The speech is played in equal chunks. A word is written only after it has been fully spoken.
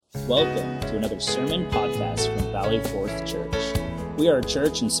Welcome to another sermon podcast from Valley Fourth Church. We are a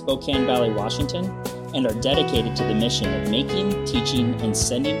church in Spokane Valley, Washington, and are dedicated to the mission of making, teaching, and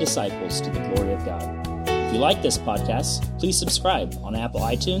sending disciples to the glory of God. If you like this podcast, please subscribe on Apple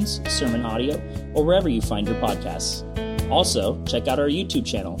iTunes, Sermon Audio, or wherever you find your podcasts. Also, check out our YouTube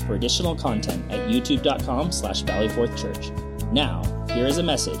channel for additional content at youtube.com/Valley Fourth Church. Now, here is a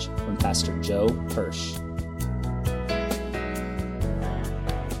message from Pastor Joe Hirsch.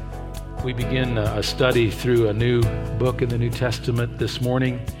 We begin a study through a new book in the New Testament this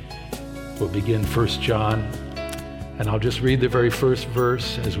morning. We'll begin 1 John, and I'll just read the very first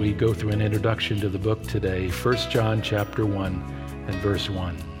verse as we go through an introduction to the book today. 1 John chapter 1 and verse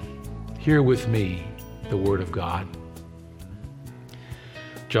 1. Hear with me the word of God.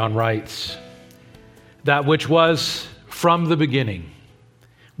 John writes, "That which was from the beginning,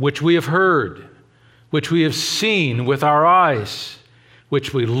 which we have heard, which we have seen with our eyes,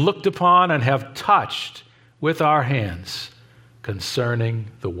 which we looked upon and have touched with our hands concerning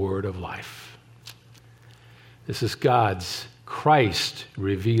the word of life." This is God's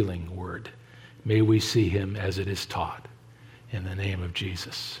Christ-revealing word. May we see him as it is taught. In the name of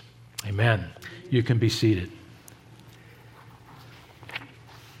Jesus. Amen. You can be seated.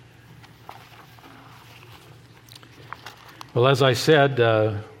 Well, as I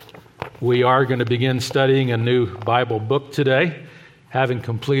said, we are going to begin studying a new Bible book today. Having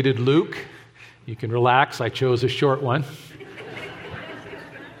completed Luke, you can relax. I chose a short one.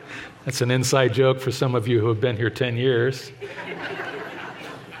 That's an inside joke for some of you who have been here 10 years.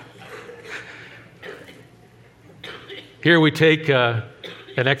 Here we take an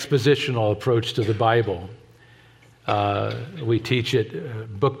expositional approach to the Bible. We teach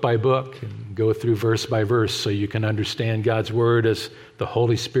it book by book and go through verse by verse so you can understand God's Word as the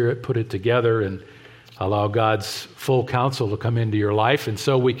Holy Spirit put it together and allow God's full counsel to come into your life. And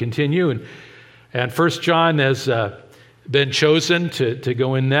so we continue. And 1 John has been chosen to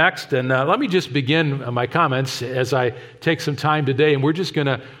go in next. And let me just begin my comments as I take some time today. And we're just going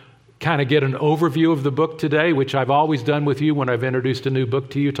to kind of get an overview of the book today, which I've always done with you when I've introduced a new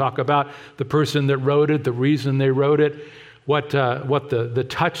book to you. Talk about the person that wrote it, the reason they wrote it, what the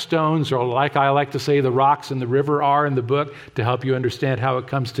touchstones, or like I like to say, the rocks in the river are in the book to help you understand how it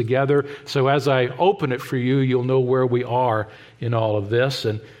comes together. So as I open it for you, you'll know where we are in all of this.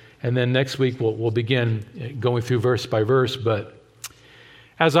 And then next week we'll begin going through verse by verse. But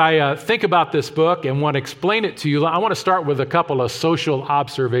as I think about this book and want to explain it to you, I want to start with a couple of social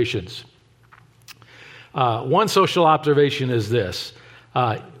observations. One social observation is this.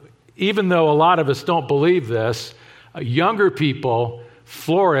 Even though a lot of us don't believe this, younger people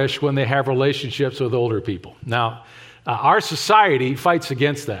flourish when they have relationships with older people. Now, our society fights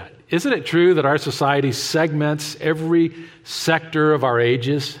against that. Isn't it true that our society segments every sector of our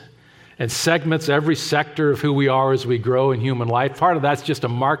ages and segments every sector of who we are as we grow in human life? Part of that's just a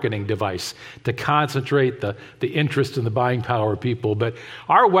marketing device to concentrate the interest and the buying power of people. But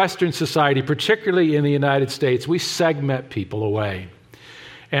our Western society, particularly in the United States, we segment people away.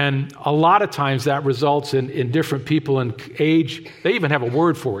 And a lot of times that results in different people in age. They even have a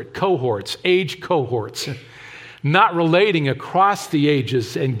word for it, cohorts, age cohorts, not relating across the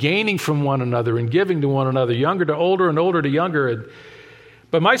ages and gaining from one another and giving to one another, younger to older and older to younger.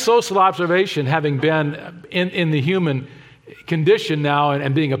 But my social observation, having been in the human condition now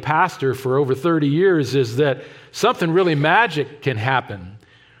and being a pastor for over 30 years, is that something really magic can happen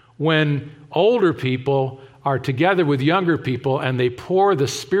when older people are together with younger people and they pour the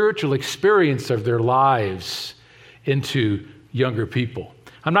spiritual experience of their lives into younger people.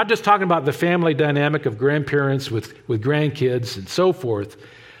 I'm not just talking about the family dynamic of grandparents with grandkids and so forth.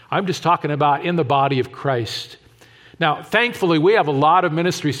 I'm just talking about in the body of Christ. Now, thankfully, we have a lot of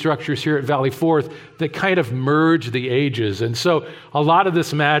ministry structures here at Valley Fourth that kind of merge the ages. And so a lot of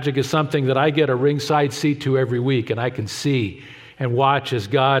this magic is something that I get a ringside seat to every week, and I can see and watch as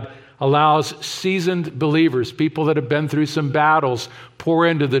God allows seasoned believers, people that have been through some battles, pour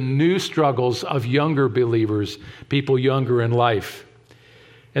into the new struggles of younger believers, people younger in life.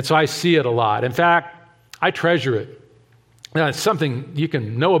 And so I see it a lot. In fact, I treasure it. Now, it's something you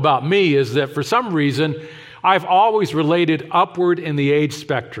can know about me is that for some reason, I've always related upward in the age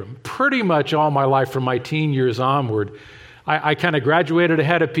spectrum, pretty much all my life from my teen years onward. I kind of graduated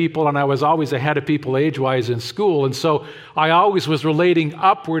ahead of people, and I was always ahead of people age-wise in school. And so I always was relating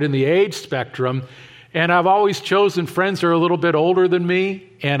upward in the age spectrum, and I've always chosen friends that are a little bit older than me,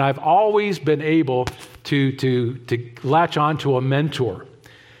 and I've always been able to latch on to a mentor.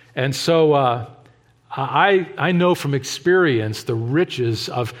 And so I know from experience the riches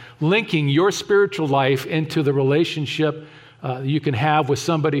of linking your spiritual life into the relationship you can have with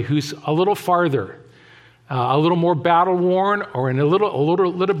somebody who's a little farther, a little more battle-worn, or a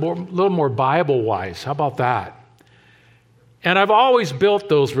little more Bible-wise. How about that? And I've always built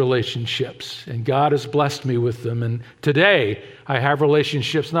those relationships, and God has blessed me with them. And today, I have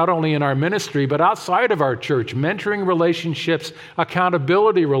relationships not only in our ministry, but outside of our church, mentoring relationships,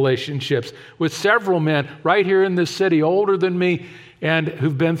 accountability relationships with several men right here in this city, older than me, and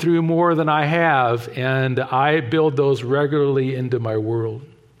who've been through more than I have. And I build those regularly into my world.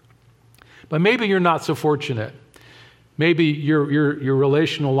 But maybe you're not so fortunate. Maybe your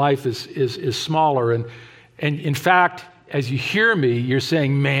relational life is smaller. And in fact, as you hear me, you're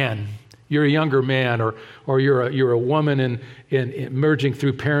saying, man, you're a younger man, or you're a woman in emerging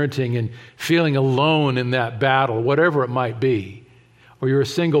through parenting and feeling alone in that battle, whatever it might be. Or you're a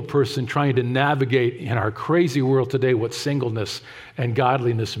single person trying to navigate in our crazy world today what singleness and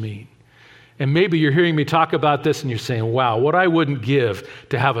godliness mean. And maybe you're hearing me talk about this and you're saying, wow, what I wouldn't give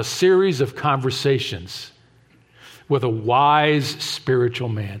to have a series of conversations with a wise spiritual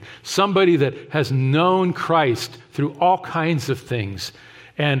man, somebody that has known Christ through all kinds of things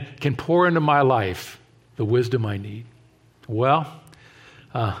and can pour into my life the wisdom I need. Well,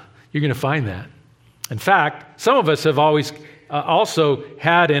 you're going to find that. In fact, some of us have always also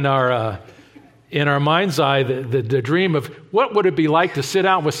had in our mind's eye the dream of what would it be like to sit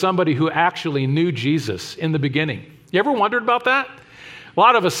down with somebody who actually knew Jesus in the beginning. You ever wondered about that? A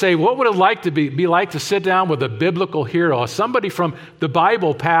lot of us say, what would it be like to sit down with a biblical hero, somebody from the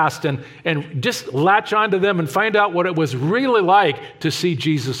Bible past, and just latch onto them and find out what it was really like to see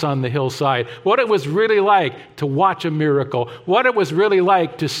Jesus on the hillside, what it was really like to watch a miracle, what it was really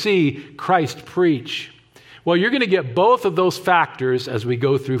like to see Christ preach. Well, you're going to get both of those factors as we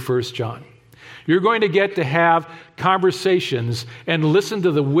go through 1 John. You're going to get to have conversations and listen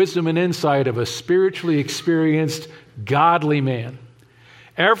to the wisdom and insight of a spiritually experienced, godly man.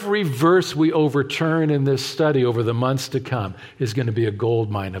 Every verse we overturn in this study over the months to come is going to be a gold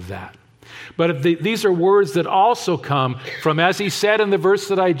mine of that. But these are words that also come from, as he said in the verse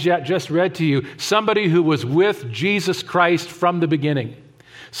that I just read to you, somebody who was with Jesus Christ from the beginning.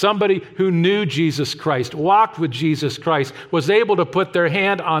 Somebody who knew Jesus Christ, walked with Jesus Christ, was able to put their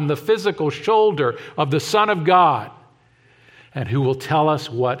hand on the physical shoulder of the Son of God, and who will tell us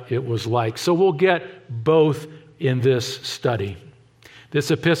what it was like. So we'll get both in this study. This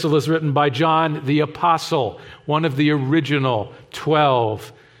epistle is written by John the Apostle, one of the original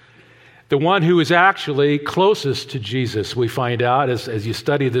 12. The one who is actually closest to Jesus, we find out as you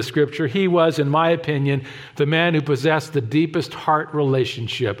study the scripture. He was, in my opinion, the man who possessed the deepest heart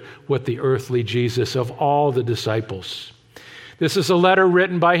relationship with the earthly Jesus of all the disciples. This is a letter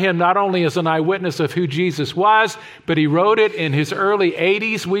written by him not only as an eyewitness of who Jesus was, but he wrote it in his early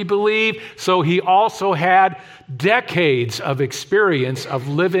 80s, we believe. So he also had decades of experience of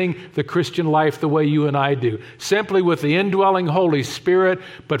living the Christian life the way you and I do, simply with the indwelling Holy Spirit,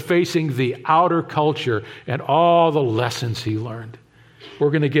 but facing the outer culture and all the lessons he learned. We're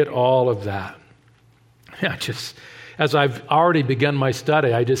going to get all of that. As I've already begun my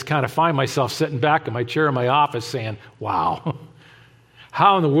study, I just kind of find myself sitting back in my chair in my office saying, wow,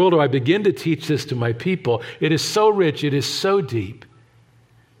 how in the world do I begin to teach this to my people? It is so rich, it is so deep,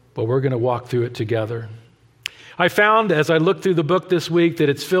 but we're going to walk through it together. I found as I looked through the book this week that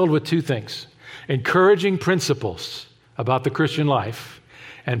it's filled with two things: encouraging principles about the Christian life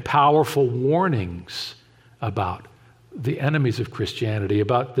and powerful warnings about the enemies of Christianity,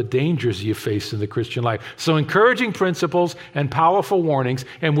 about the dangers you face in the Christian life. So encouraging principles and powerful warnings,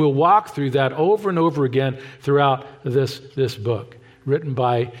 and we'll walk through that over and over again throughout this book, written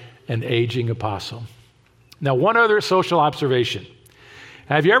by an aging apostle. Now, one other social observation.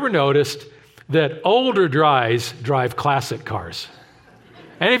 Have you ever noticed that older guys drive classic cars?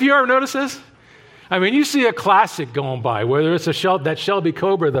 Any of you ever noticed this? I mean, you see a classic going by, whether it's that Shelby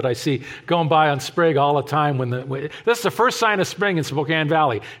Cobra that I see going by on Sprague all the time. That's the first sign of spring in Spokane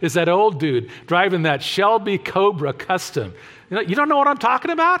Valley, is that old dude driving that Shelby Cobra Custom. You don't know what I'm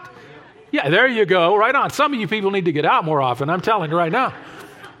talking about? Yeah, there you go, right on. Some of you people need to get out more often, I'm telling you right now.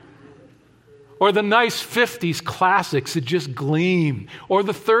 Or the nice 50s classics that just gleam. Or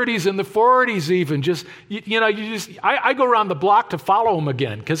the 30s and the 40s even. I go around the block to follow them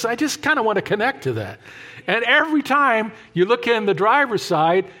again because I just kind of want to connect to that. And every time you look in the driver's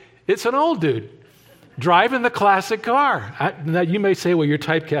side, it's an old dude driving the classic car. Now you may say, well, you're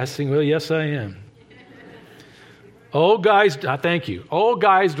typecasting. Well, yes, I am. Old guys, thank you. Old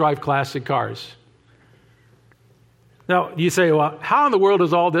guys drive classic cars. Now, you say, well, how in the world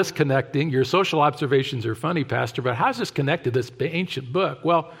is all this connecting? Your social observations are funny, Pastor, but how's this connected to this ancient book?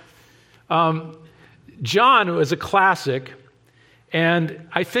 Well, John was a classic And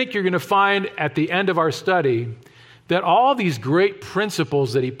I think you're going to find at the end of our study that all these great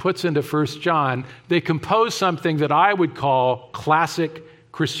principles that he puts into 1 John, they compose something that I would call classic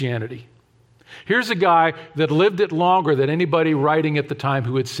Christianity. Here's a guy that lived it longer than anybody writing at the time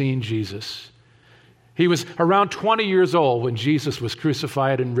who had seen Jesus. He was around 20 years old when Jesus was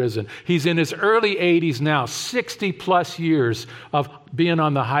crucified and risen. He's in his early 80s now, 60 plus years of being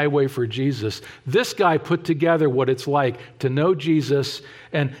on the highway for Jesus. This guy put together what it's like to know Jesus,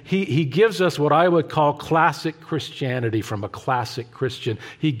 and he gives us what I would call classic Christianity from a classic Christian.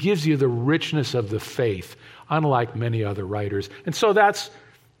 He gives you the richness of the faith, unlike many other writers. And so that's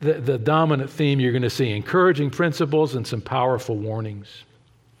the dominant theme you're going to see, encouraging principles and some powerful warnings.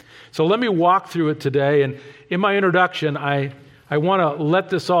 So let me walk through it today. And in my introduction, I want to let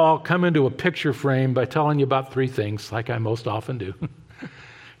this all come into a picture frame by telling you about three things, like I most often do.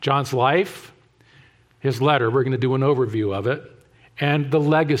 John's life, his letter, we're going to do an overview of it, and the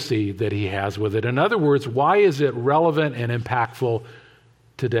legacy that he has with it. In other words, why is it relevant and impactful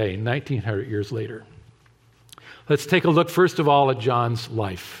today, 1900 years later? Let's take a look, first of all, at John's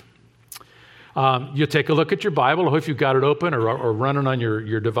life. You take a look at your Bible. I hope you've got it open or running on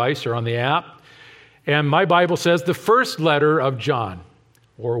your device or on the app. And my Bible says the first letter of John,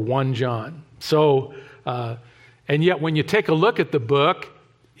 or 1 John. So, and yet when you take a look at the book,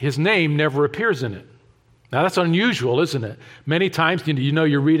 his name never appears in it. Now that's unusual, isn't it? Many times you know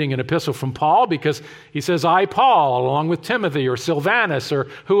you're reading an epistle from Paul because he says, I, Paul, along with Timothy or Silvanus or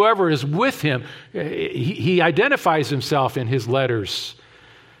whoever is with him. He identifies himself in his letters.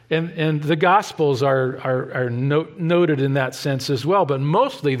 And the Gospels are noted in that sense as well. But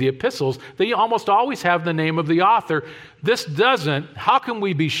mostly the epistles, they almost always have the name of the author. This doesn't. How can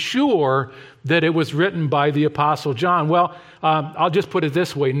we be sure that it was written by the Apostle John? Well, I'll just put it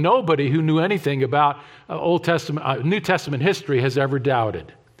this way. Nobody who knew anything about New Testament history has ever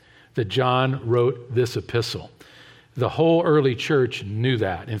doubted that John wrote this epistle. The whole early church knew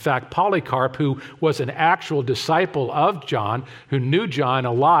that. In fact, Polycarp, who was an actual disciple of John, who knew John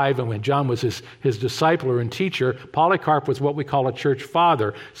alive, and when John was his discipler and teacher, Polycarp was what we call a church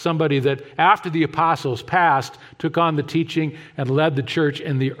father, somebody that after the apostles passed, took on the teaching and led the church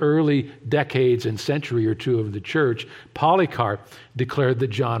in the early decades and century or two of the church. Polycarp declared that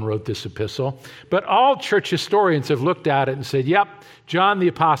John wrote this epistle. But all church historians have looked at it and said, yep, John the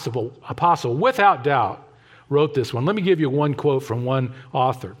apostle, without doubt, wrote this one. Let me give you one quote from one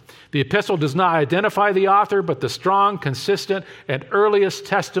author. The epistle does not identify the author, but the strong, consistent, and earliest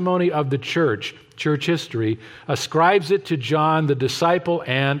testimony of the church history, ascribes it to John, the disciple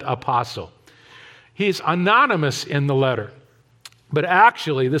and apostle. He's anonymous in the letter. But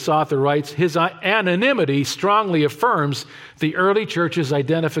actually, this author writes, his anonymity strongly affirms the early church's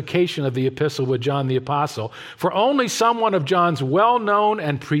identification of the epistle with John the Apostle. For only someone of John's well-known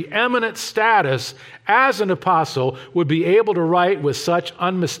and preeminent status as an apostle would be able to write with such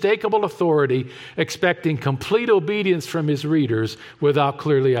unmistakable authority, expecting complete obedience from his readers without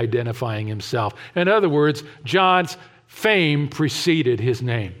clearly identifying himself. In other words, John's fame preceded his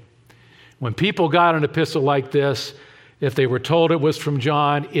name. When people got an epistle like this, if they were told it was from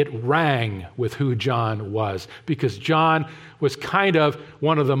John, it rang with who John was, because John was kind of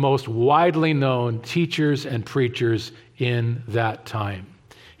one of the most widely known teachers and preachers in that time.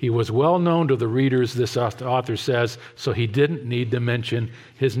 He was well known to the readers, this author says, so he didn't need to mention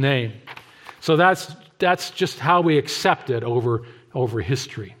his name. So that's just how we accept it over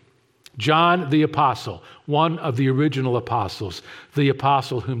history. John the Apostle, one of the original apostles, the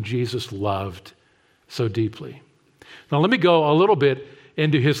apostle whom Jesus loved so deeply. Now, let me go a little bit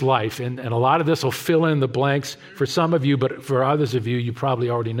into his life, and a lot of this will fill in the blanks for some of you, but for others of you, you probably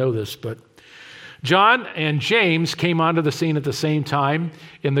already know this. But John and James came onto the scene at the same time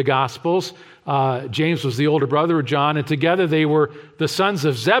in the Gospels. James was the older brother of John, and together they were the sons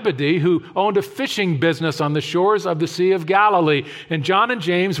of Zebedee, who owned a fishing business on the shores of the Sea of Galilee. And John and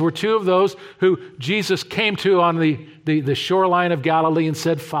James were two of those who Jesus came to on the shoreline of Galilee and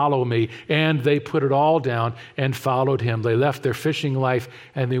said, "Follow me." And they put it all down and followed him. They left their fishing life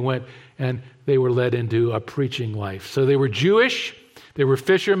and they went and they were led into a preaching life. So they were Jewish. They were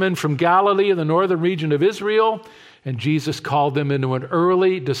fishermen from Galilee in the northern region of Israel. And Jesus called them into an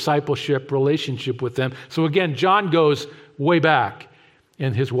early discipleship relationship with them. So again, John goes way back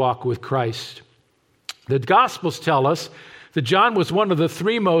in his walk with Christ. The Gospels tell us that John was one of the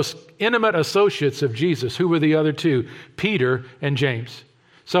three most intimate associates of Jesus. Who were the other two? Peter and James.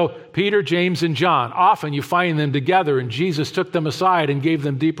 So Peter, James, and John, often you find them together, and Jesus took them aside and gave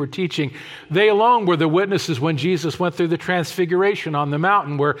them deeper teaching. They alone were the witnesses when Jesus went through the transfiguration on the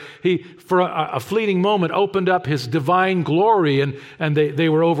mountain, where he, for a fleeting moment, opened up his divine glory, and they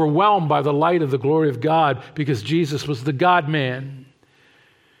were overwhelmed by the light of the glory of God because Jesus was the God-man.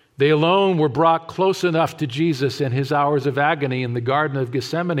 They alone were brought close enough to Jesus in his hours of agony in the Garden of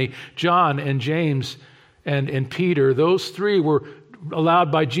Gethsemane. John and James and Peter, those three were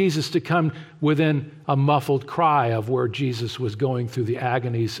allowed by Jesus to come within a muffled cry of where Jesus was going through the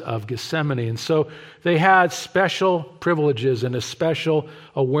agonies of Gethsemane. And so they had special privileges and a special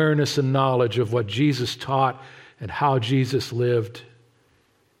awareness and knowledge of what Jesus taught and how Jesus lived.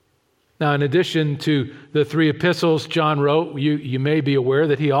 Now, in addition to the three epistles John wrote, you may be aware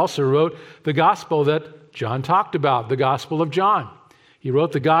that he also wrote the gospel that John talked about, the Gospel of John. He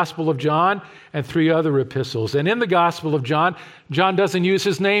wrote the Gospel of John and three other epistles. And in the Gospel of John, John doesn't use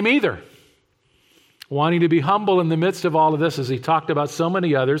his name either. Wanting to be humble in the midst of all of this, as he talked about so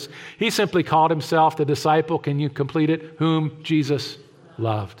many others, he simply called himself the disciple, can you complete it, whom Jesus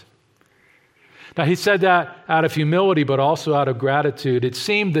loved. Now, he said that out of humility, but also out of gratitude. It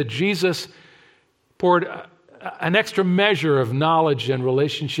seemed that Jesus poured an extra measure of knowledge and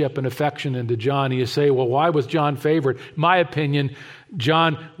relationship and affection into John. You say, well, why was John favored? My opinion,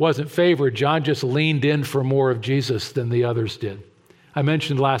 John wasn't favored. John just leaned in for more of Jesus than the others did. I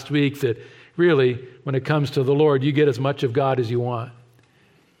mentioned last week that really, when it comes to the Lord, you get as much of God as you want.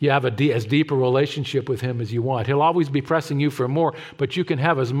 You have as deep a relationship with him as you want. He'll always be pressing you for more, but you can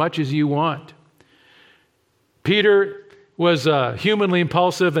have as much as you want. Peter was humanly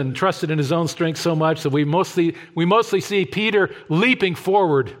impulsive and trusted in his own strength so much that we mostly see Peter leaping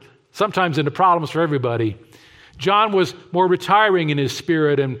forward, sometimes into problems for everybody. John was more retiring in his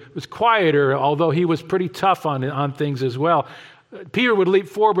spirit and was quieter, although he was pretty tough on things as well. Peter would leap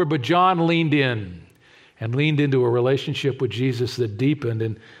forward, but John leaned in and leaned into a relationship with Jesus that deepened.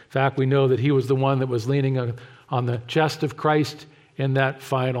 In fact, we know that he was the one that was leaning on the chest of Christ in that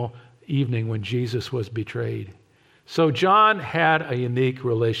final evening when Jesus was betrayed. So John had a unique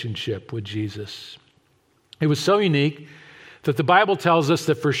relationship with Jesus. It was so unique that the Bible tells us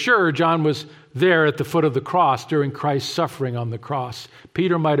that for sure John was there at the foot of the cross during Christ's suffering on the cross.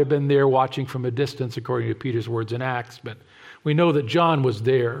 Peter might have been there watching from a distance, according to Peter's words in Acts, but we know that John was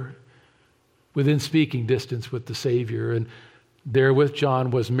there within speaking distance with the Savior. And there with John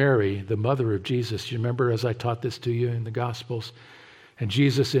was Mary, the mother of Jesus. You remember as I taught this to you in the Gospels? And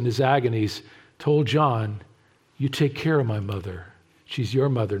Jesus in his agonies told John, you take care of my mother. She's your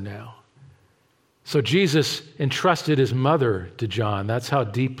mother now. So Jesus entrusted his mother to John. That's how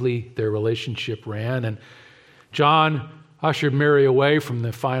deeply their relationship ran. And John ushered Mary away from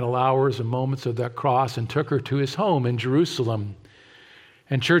the final hours and moments of that cross and took her to his home in Jerusalem.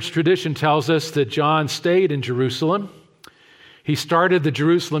 And church tradition tells us that John stayed in Jerusalem. He started the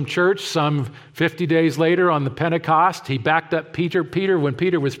Jerusalem church some 50 days later on the Pentecost. He backed up Peter. When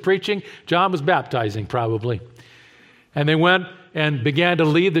Peter was preaching, John was baptizing probably. And they went and began to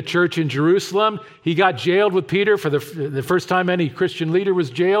lead the church in Jerusalem. He got jailed with Peter for the first time any Christian leader was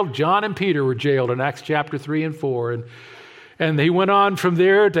jailed. John and Peter were jailed in Acts chapter 3 and 4. And he went on from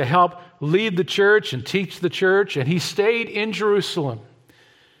there to help lead the church and teach the church. And he stayed in Jerusalem.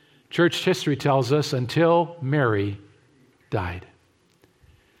 Church history tells us until Mary died.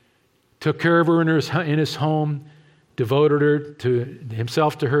 Took care of her in his home, devoted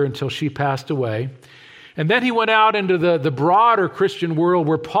himself to her until she passed away. And then he went out into the broader Christian world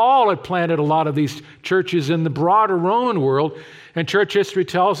where Paul had planted a lot of these churches in the broader Roman world. And church history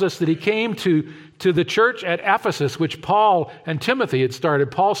tells us that he came to the church at Ephesus, which Paul and Timothy had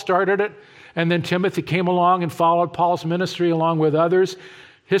started. Paul started it, and then Timothy came along and followed Paul's ministry along with others.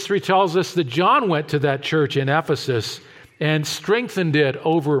 History tells us that John went to that church in Ephesus and strengthened it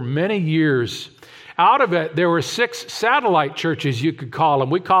over many years. Out of it, there were 6 satellite churches, you could call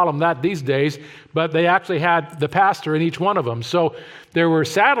them. We call them that these days, but they actually had the pastor in each one of them. So there were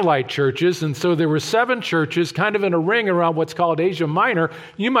satellite churches, and so there were 7 churches kind of in a ring around what's called Asia Minor.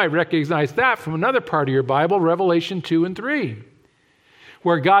 You might recognize that from another part of your Bible, Revelation 2 and 3,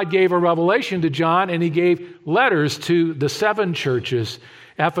 where God gave a revelation to John, and he gave letters to the 7 churches,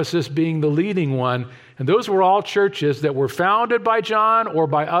 Ephesus being the leading one. And those were all churches that were founded by John or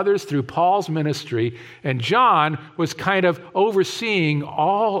by others through Paul's ministry. And John was kind of overseeing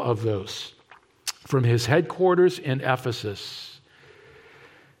all of those from his headquarters in Ephesus.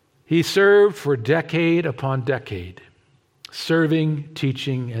 He served for decade upon decade, serving,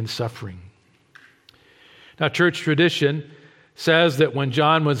 teaching, and suffering. Now, church tradition says that when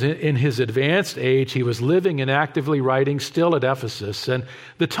John was in his advanced age, he was living and actively writing still at Ephesus. And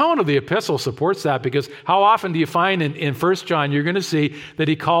the tone of the epistle supports that, because how often do you find in 1 John, you're going to see that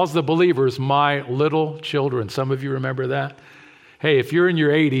he calls the believers my little children. Some of you remember that. Hey, if you're in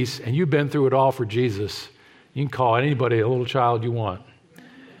your 80s and you've been through it all for Jesus, you can call anybody a little child you want.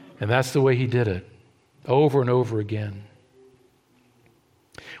 And that's the way he did it, over and over again.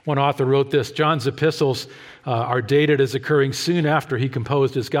 One author wrote this: John's epistles are dated as occurring soon after he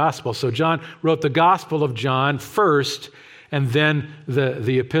composed his gospel. So John wrote the Gospel of John first, and then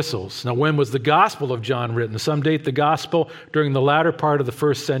the epistles. Now, when was the Gospel of John written? Some date the Gospel during the latter part of the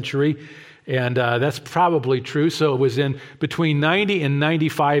first century, and that's probably true. So it was in between 90 and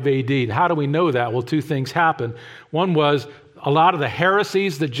 95 AD. How do we know that? Well, two things happened. One was a lot of the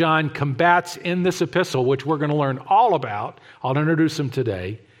heresies that John combats in this epistle, which we're going to learn all about. I'll introduce them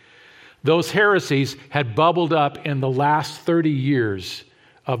today. Those heresies had bubbled up in the last 30 years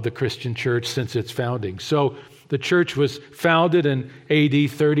of the Christian church since its founding. So the church was founded in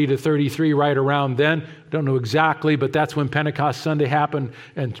AD 30 to 33, right around then. I don't know exactly, but that's when Pentecost Sunday happened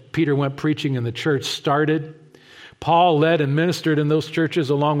and Peter went preaching and the church started. Paul led and ministered in those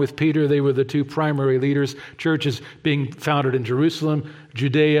churches along with Peter. They were the two primary leaders, churches being founded in Jerusalem,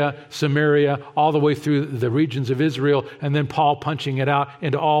 Judea, Samaria, all the way through the regions of Israel, and then Paul punching it out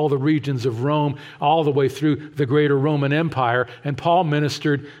into all the regions of Rome, all the way through the greater Roman Empire. And Paul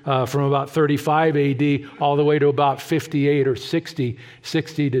ministered from about 35 AD all the way to about 58 or 60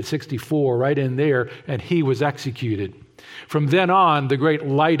 to 64, right in there, and he was executed. From then on, the great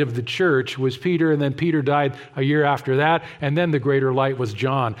light of the church was Peter, and then Peter died a year after that, and then the greater light was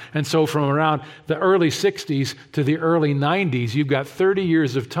John. And so from around the early 60s to the early 90s, you've got 30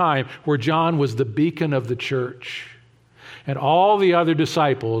 years of time where John was the beacon of the church. And all the other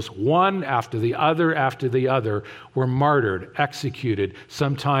disciples, one after the other, were martyred, executed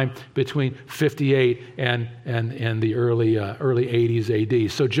sometime between 58 and the early 80s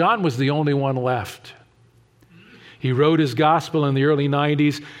AD. So John was the only one left. He wrote his gospel in the early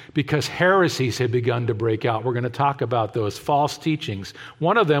 90s because heresies had begun to break out. We're going to talk about those false teachings.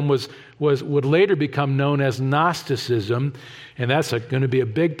 One of them would later become known as Gnosticism, and that's going to be a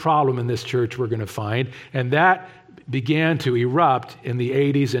big problem in this church, we're going to find. And that began to erupt in the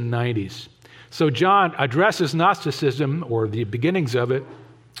 80s and 90s. So John addresses Gnosticism, or the beginnings of it,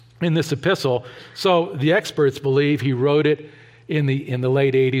 in this epistle. So the experts believe he wrote it in the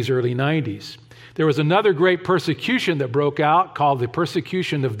late 80s, early 90s. There was another great persecution that broke out called the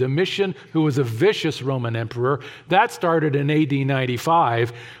persecution of Domitian, who was a vicious Roman emperor. That started in AD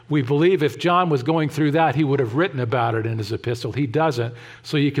 95. We believe if John was going through that, he would have written about it in his epistle. He doesn't.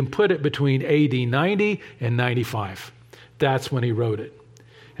 So you can put it between AD 90 and 95. That's when he wrote it.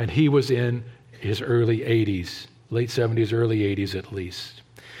 And he was in his early 80s, late 70s, early 80s at least.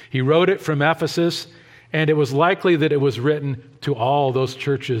 He wrote it from Ephesus, and it was likely that it was written to all those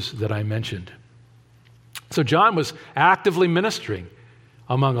churches that I mentioned. So John was actively ministering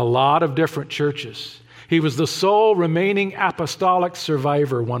among a lot of different churches. He was the sole remaining apostolic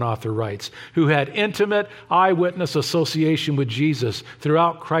survivor, one author writes, who had intimate eyewitness association with Jesus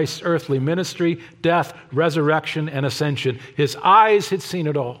throughout Christ's earthly ministry, death, resurrection, and ascension. His eyes had seen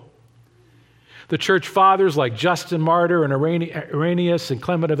it all. The church fathers like Justin Martyr and Irenaeus and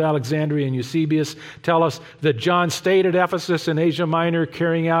Clement of Alexandria and Eusebius tell us that John stayed at Ephesus in Asia Minor,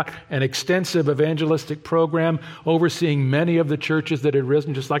 carrying out an extensive evangelistic program, overseeing many of the churches that had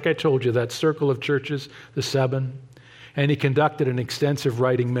risen, just like I told you, that circle of churches, the seven. And he conducted an extensive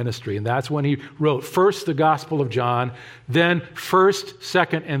writing ministry. And that's when he wrote first the Gospel of John, then 1st,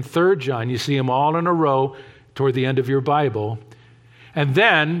 2nd, and 3rd John. You see them all in a row toward the end of your Bible. And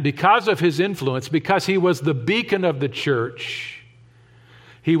then, because of his influence, because he was the beacon of the church,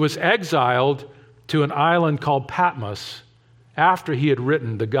 he was exiled to an island called Patmos after he had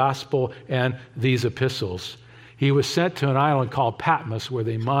written the gospel and these epistles. He was sent to an island called Patmos where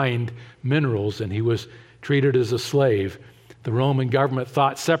they mined minerals, and he was treated as a slave. The Roman government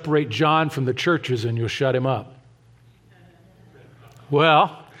thought, separate John from the churches and you'll shut him up.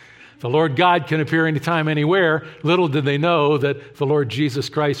 Well, the Lord God can appear anytime, anywhere. Little did they know that the Lord Jesus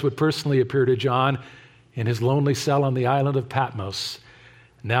Christ would personally appear to John in his lonely cell on the island of Patmos.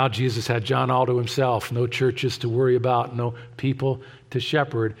 Now Jesus had John all to himself, no churches to worry about, no people to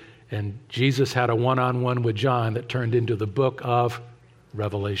shepherd. And Jesus had a one-on-one with John that turned into the book of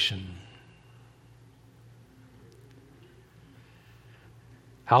Revelation.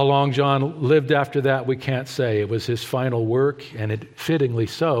 How long John lived after that, we can't say. It was his final work, and it fittingly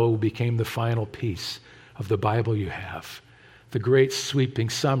so became the final piece of the Bible you have, the great sweeping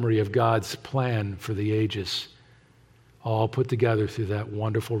summary of God's plan for the ages. all put together through that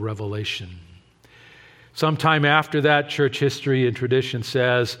wonderful revelation. Sometime after that, church history and tradition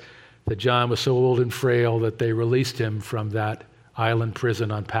says that John was so old and frail that they released him from that island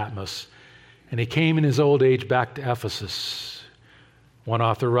prison on Patmos. And he came in his old age back to Ephesus. One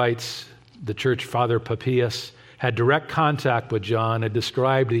author writes, the church father Papias had direct contact with John and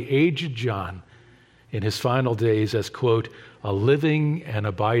described the aged John in his final days as, quote, a living and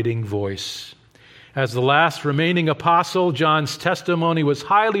abiding voice. As the last remaining apostle, John's testimony was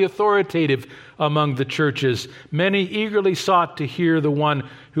highly authoritative among the churches. Many eagerly sought to hear the one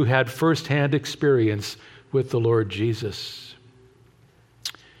who had firsthand experience with the Lord Jesus.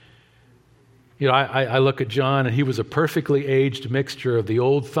 You know, I look at John, and he was a perfectly aged mixture of the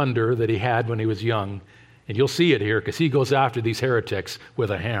old thunder that he had when he was young. And you'll see it here because he goes after these heretics with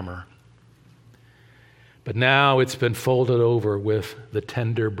a hammer. But now it's been folded over with the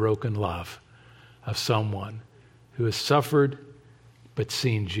tender, broken love of someone who has suffered but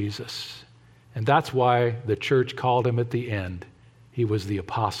seen Jesus. And that's why the church called him at the end, he was the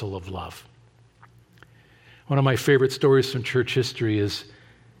apostle of love. One of my favorite stories from church history is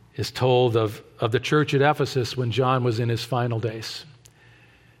told of the church at Ephesus when John was in his final days.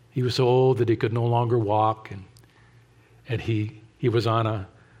 He was so old that he could no longer walk, and he was on a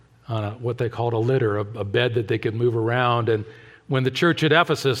what they called a litter, a bed that they could move around. And when the church at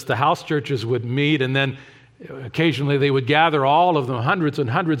Ephesus, the house churches would meet, and then occasionally they would gather all of them, hundreds and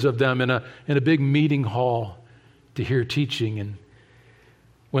hundreds of them, in a big meeting hall to hear teaching. And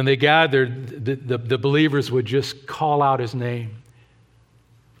when they gathered, the believers would just call out his name,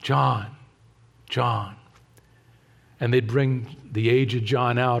 John, John. And they'd bring the aged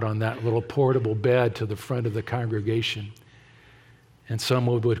John out on that little portable bed to the front of the congregation. And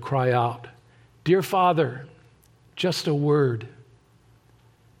someone would cry out, Dear Father, just a word.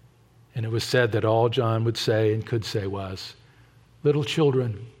 And it was said that all John would say and could say was, little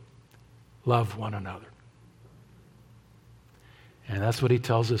children, love one another. And that's what he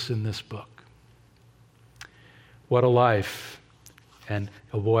tells us in this book. What a life. And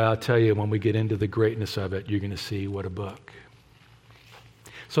oh boy, I'll tell you, when we get into the greatness of it, you're going to see what a book.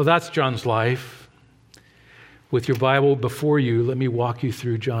 So that's John's life. With your Bible before you, let me walk you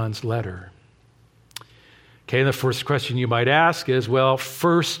through John's letter. Okay, the first question you might ask is, well,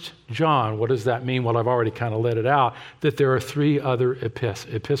 1 John, what does that mean? Well, I've already kind of let it out, that there are 3 other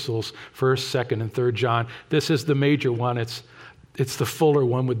epistles, 1st, 2nd, and 3rd John. This is the major one. It's the fuller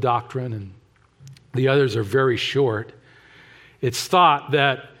one with doctrine, and the others are very short. It's thought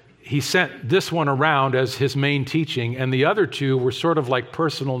that he sent this one around as his main teaching, and the other 2 were sort of like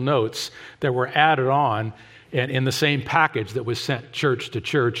personal notes that were added on and in the same package that was sent church to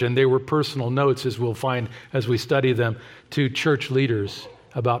church. And they were personal notes, as we'll find as we study them, to church leaders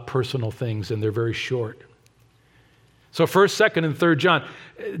about personal things, and they're very short. So 1st, 2nd, and 3rd John.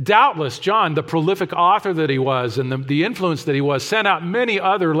 Doubtless, John, the prolific author that he was and the influence that he was, sent out many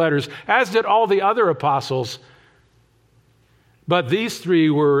other letters, as did all the other apostles. But these 3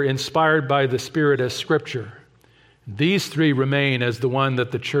 were inspired by the Spirit as Scripture. These 3 remain as the one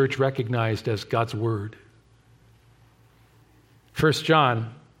that the church recognized as God's Word. 1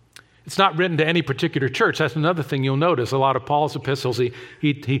 John, it's not written to any particular church. That's another thing you'll notice. A lot of Paul's epistles,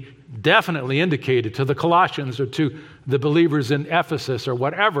 he definitely indicated to the Colossians or to the believers in Ephesus or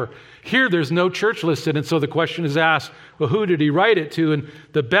whatever. Here, there's no church listed, and so the question is asked, well, who did he write it to? And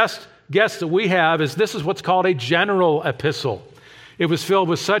the best guess that we have is this is what's called a general epistle. It was filled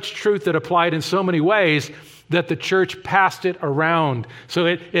with such truth that applied in so many ways that the church passed it around. So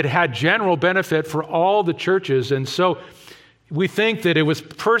it had general benefit for all the churches, and so we think that it was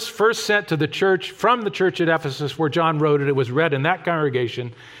first sent to the church from the church at Ephesus where John wrote it. It was read in that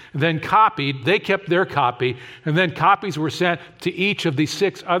congregation, then copied. They kept their copy, and then copies were sent to each of the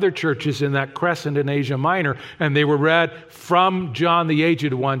 6 other churches in that crescent in Asia Minor, and they were read from John the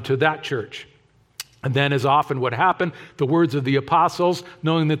aged one to that church. And then, as often would happen, the words of the apostles,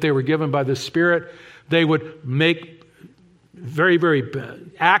 knowing that they were given by the Spirit, they would make very, very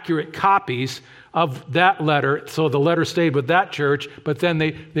accurate copies of that letter. So the letter stayed with that church, but then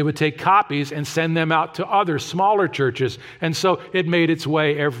they would take copies and send them out to other smaller churches. And so it made its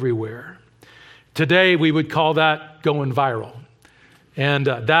way everywhere. Today, we would call that going viral. And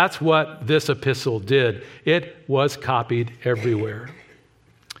that's what this epistle did. It was copied everywhere.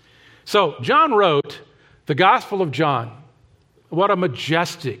 So John wrote the Gospel of John. What a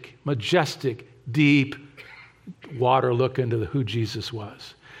majestic, deep water look into who Jesus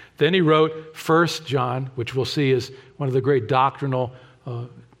was. Then he wrote 1 John, which we'll see is one of the great doctrinal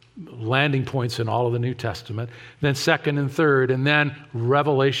landing points in all of the New Testament. Then 2nd and 3rd, and then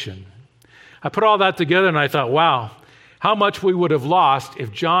Revelation. I put all that together and I thought, wow, how much we would have lost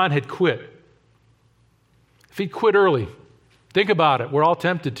if John had quit. If he'd quit early. Think about it. We're all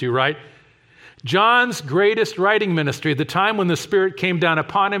tempted to, right? John's greatest writing ministry, the time when the Spirit came down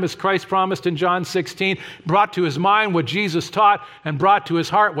upon him, as Christ promised in John 16, brought to his mind what Jesus taught and brought to his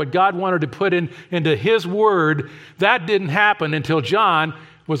heart what God wanted to put into his word, that didn't happen until John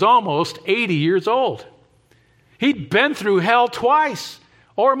was almost 80 years old. He'd been through hell twice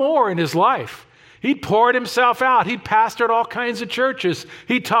or more in his life. He'd poured himself out. He'd pastored all kinds of churches.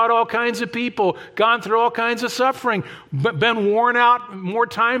 He taught all kinds of people, gone through all kinds of suffering, been worn out more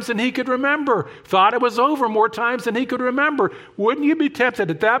times than he could remember, thought it was over more times than he could remember. Wouldn't you be tempted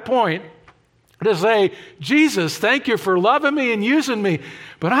at that point to say, Jesus, thank you for loving me and using me,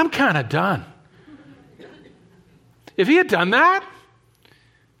 but I'm kind of done? If he had done that,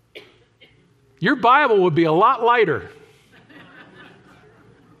 your Bible would be a lot lighter.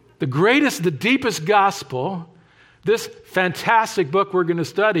 The greatest, the deepest gospel, this fantastic book we're going to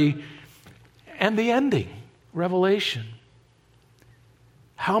study, and the ending, Revelation.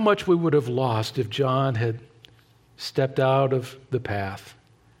 How much we would have lost if John had stepped out of the path.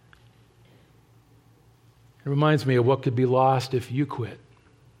 It reminds me of what could be lost if you quit,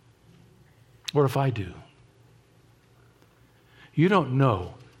 or if I do. You don't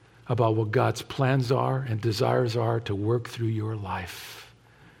know about what God's plans are and desires are to work through your life.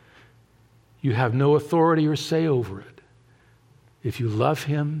 You have no authority or say over it. If you love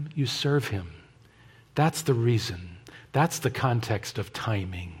him, you serve him. That's the reason. That's the context of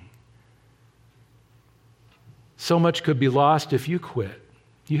timing. So much could be lost if you quit.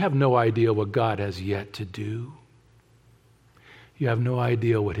 You have no idea what God has yet to do. You have no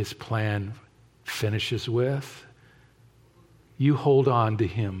idea what his plan finishes with. You hold on to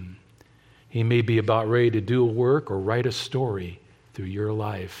him. He may be about ready to do a work or write a story through your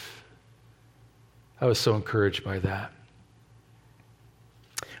life. I was so encouraged by that.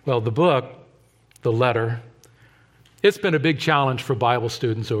 Well, the book, the letter, it's been a big challenge for Bible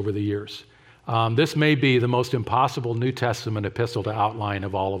students over the years. This may be the most impossible New Testament epistle to outline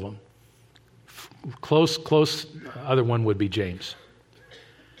of all of them. Close other one would be James.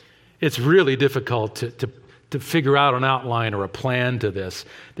 It's really difficult to figure out an outline or a plan to this.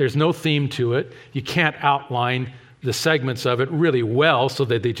 There's no theme to it. You can't outline the segments of it really well so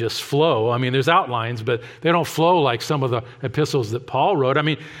that they just flow. I mean, there's outlines, but they don't flow like some of the epistles that Paul wrote. I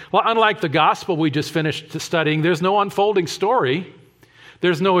mean, well, unlike the gospel we just finished studying, there's no unfolding story.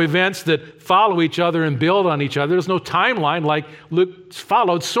 There's no events that follow each other and build on each other. There's no timeline like Luke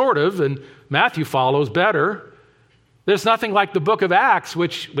followed, sort of, and Matthew follows better. There's nothing like the book of Acts,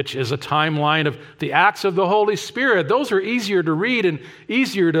 which is a timeline of the acts of the Holy Spirit. Those are easier to read and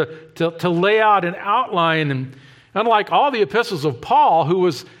easier to lay out and outline. And unlike all the epistles of Paul, who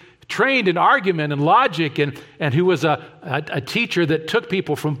was trained in argument and logic and who was a teacher that took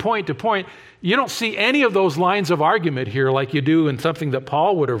people from point to point, you don't see any of those lines of argument here like you do in something that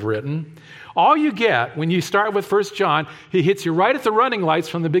Paul would have written. All you get when you start with 1 John, he hits you right at the running lights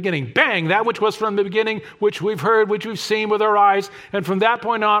from the beginning. Bang, that which was from the beginning, which we've heard, which we've seen with our eyes. And from that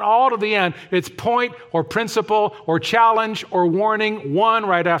point on, all to the end, it's point or principle or challenge or warning, one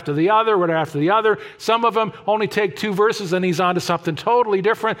right after the other, right after the other. Some of them only take 2 verses and he's on to something totally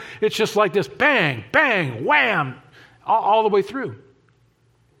different. It's just like this, bang, bang, wham, all the way through.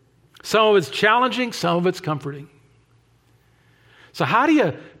 Some of it's challenging, some of it's comforting. So how do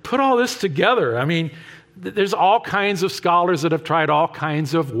you put all this together? I mean, there's all kinds of scholars that have tried all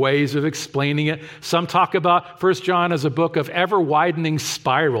kinds of ways of explaining it. Some talk about 1 John as a book of ever-widening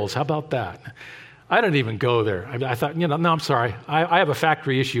spirals. How about that? I didn't even go there. I thought, no, I'm sorry. I have a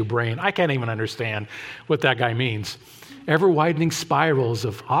factory issue brain. I can't even understand what that guy means. Ever-widening spirals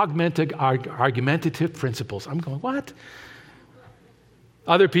of argumentative principles. I'm going, what?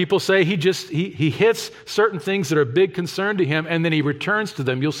 Other people say he hits certain things that are a big concern to him, and then he returns to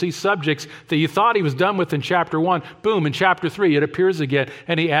them. You'll see subjects that you thought he was done with in chapter 1. Boom, in chapter 3, it appears again,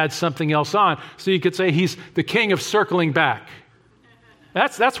 and he adds something else on. So you could say he's the king of circling back.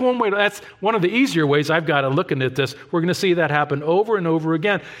 That's one way. That's one of the easier ways I've got of looking at this. We're going to see that happen over and over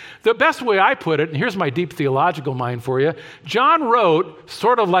again. The best way I put it, and here's my deep theological mind for you, John wrote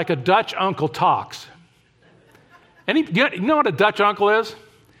sort of like a Dutch uncle talks. You know what a Dutch uncle is?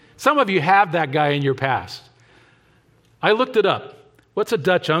 Some of you have that guy in your past. I looked it up. What's a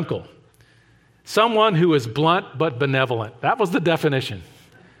Dutch uncle? Someone who is blunt but benevolent. That was the definition.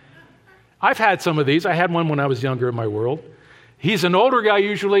 I've had some of these. I had one when I was younger in my world. He's an older guy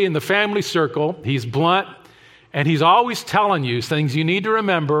usually in the family circle. He's blunt, and he's always telling you things you need to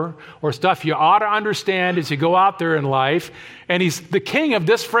remember or stuff you ought to understand as you go out there in life. And he's the king of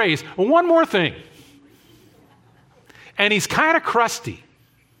this phrase, one more thing. And he's kind of crusty.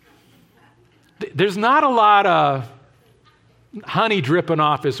 There's not a lot of honey dripping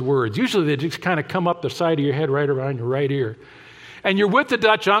off his words. Usually they just kind of come up the side of your head right around your right ear. And you're with the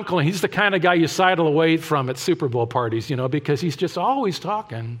Dutch uncle, and he's the kind of guy you sidle away from at Super Bowl parties, because he's just always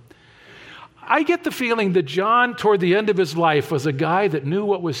talking. I get the feeling that John, toward the end of his life, was a guy that knew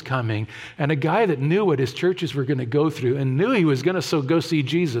what was coming and a guy that knew what his churches were going to go through and knew he was going to go see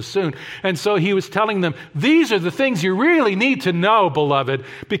Jesus soon. And so he was telling them, these are the things you really need to know, beloved,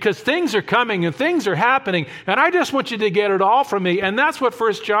 because things are coming and things are happening, and I just want you to get it all from me. And that's what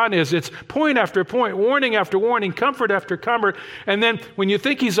 1 John is. It's point after point, warning after warning, comfort after comfort. And then when you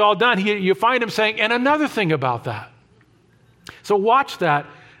think he's all done, you find him saying, and another thing about that. So watch that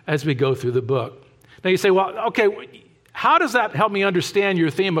as we go through the book. Now you say, well, okay, how does that help me understand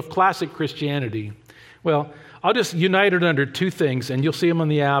your theme of classic Christianity? Well, I'll just unite it under two things, and you'll see them on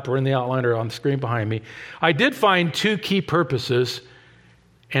the app or in the outline or on the screen behind me. I did find two key purposes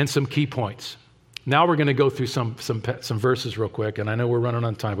and some key points. Now we're going to go through some verses real quick, and I know we're running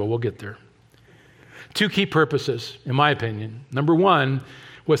on time, but we'll get there. Two key purposes, in my opinion. Number one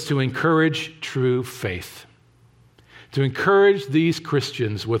was to encourage true faith. To encourage these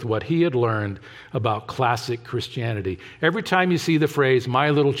Christians with what he had learned about classic Christianity. Every time you see the phrase, my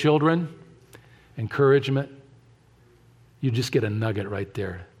little children, encouragement, you just get a nugget right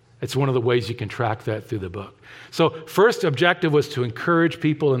there. It's one of the ways you can track that through the book. So first objective was to encourage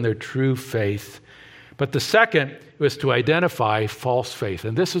people in their true faith. But the second was to identify false faith.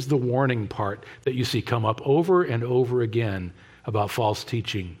 And this is the warning part that you see come up over and over again about false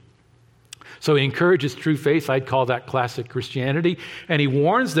teaching. So he encourages true faith. I'd call that classic Christianity. And he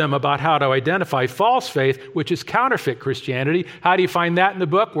warns them about how to identify false faith, which is counterfeit Christianity. How do you find that in the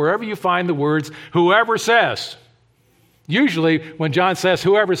book? Wherever you find the words, whoever says. Usually when John says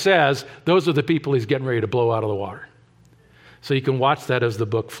whoever says, those are the people he's getting ready to blow out of the water. So you can watch that as the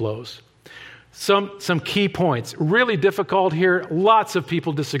book flows. Some key points. Really difficult here. Lots of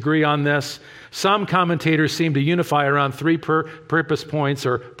people disagree on this. Some commentators seem to unify around three purpose points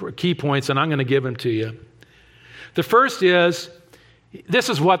or key points, and I'm going to give them to you. The first is, this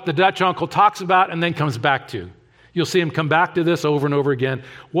is what the Dutch uncle talks about and then comes back to. You'll see him come back to this over and over again.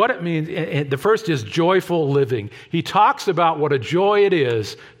 What it means, the first is joyful living. He talks about what a joy it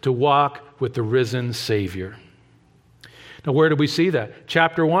is to walk with the risen Savior. Now, where do we see that?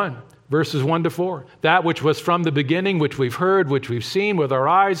 Chapter 1. Verses 1-4, that which was from the beginning, which we've heard, which we've seen with our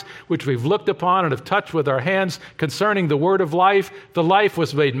eyes, which we've looked upon and have touched with our hands concerning the word of life. The life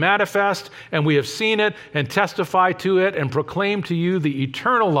was made manifest, and we have seen it and testify to it and proclaim to you the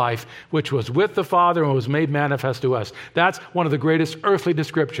eternal life, which was with the Father and was made manifest to us. That's one of the greatest earthly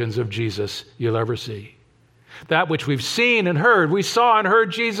descriptions of Jesus you'll ever see. That which we've seen and heard, we saw and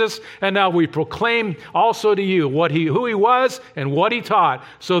heard Jesus, and now we proclaim also to you who he was and what he taught,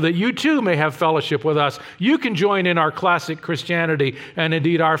 so that you too may have fellowship with us. You can join in our classic Christianity, and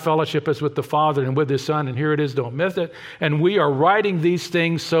indeed our fellowship is with the Father and with his Son, and here it is, don't miss it. And we are writing these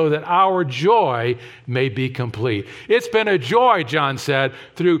things so that our joy may be complete. It's been a joy, John said,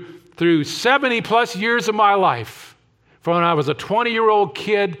 through 70 plus years of my life, from when I was a 20-year-old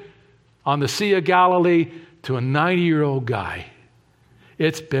kid on the Sea of Galilee to a 90-year-old guy.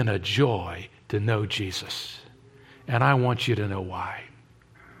 It's been a joy to know Jesus. And I want you to know why.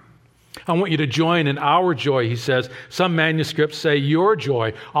 I want you to join in our joy, he says. Some manuscripts say your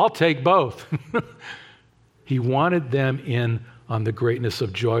joy. I'll take both. He wanted them in on the greatness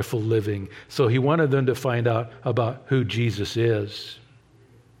of joyful living. So he wanted them to find out about who Jesus is.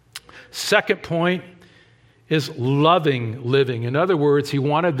 Second point is loving living. In other words, he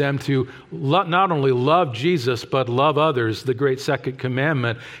wanted them to not only love Jesus, but love others, the great second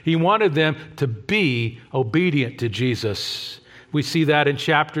commandment. He wanted them to be obedient to Jesus. We see that in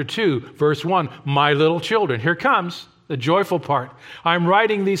chapter 2, verse 1, my little children. Here comes the joyful part. I'm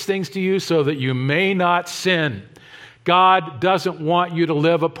writing these things to you so that you may not sin. God doesn't want you to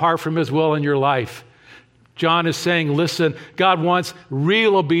live apart from his will in your life. John is saying, listen, God wants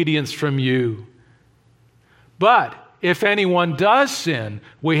real obedience from you. But if anyone does sin,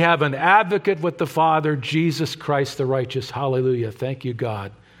 we have an advocate with the Father, Jesus Christ the righteous. Hallelujah. Thank you,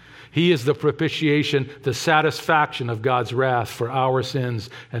 God. He is the propitiation, the satisfaction of God's wrath for our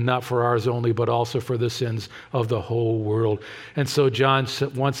sins, and not for ours only, but also for the sins of the whole world. And so John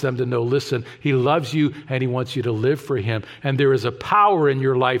wants them to know, listen, he loves you and he wants you to live for him. And there is a power in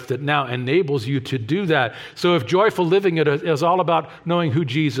your life that now enables you to do that. So if joyful living is all about knowing who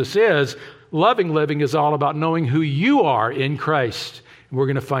Jesus is, loving living is all about knowing who you are in Christ. We're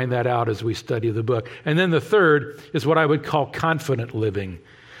going to find that out as we study the book. And then the third is what I would call confident living.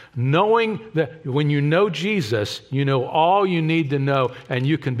 Knowing that when you know Jesus, you know all you need to know, and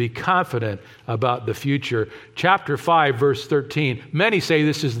you can be confident about the future. Chapter 5, verse 13. Many say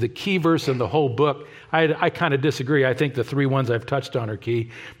this is the key verse in the whole book. I kind of disagree. I think the three ones I've touched on are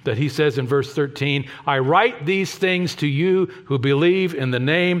key. But he says in verse 13, I write these things to you who believe in the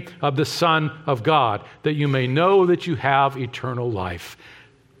name of the Son of God, that you may know that you have eternal life.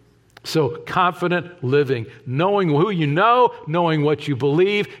 So confident living, knowing who you know, knowing what you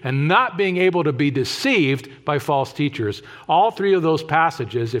believe, and not being able to be deceived by false teachers. All three of those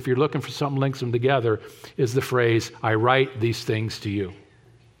passages, if you're looking for something links them together, is the phrase, I write these things to you.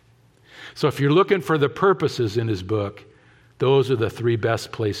 So if you're looking for the purposes in his book, those are the three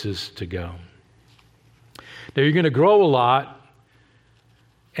best places to go. Now you're going to grow a lot,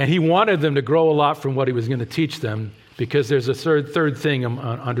 and he wanted them to grow a lot from what he was going to teach them, because there's a third thing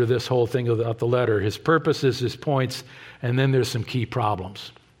under this whole thing of the letter. His purposes, his points, and then there's some key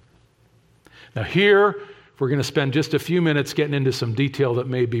problems. Now here, we're going to spend just a few minutes getting into some detail that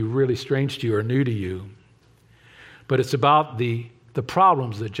may be really strange to you or new to you, but it's about the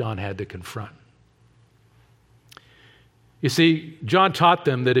problems that John had to confront. You see, John taught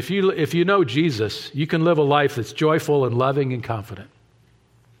them that if you know Jesus, you can live a life that's joyful and loving and confident.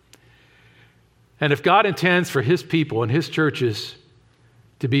 And if God intends for his people and his churches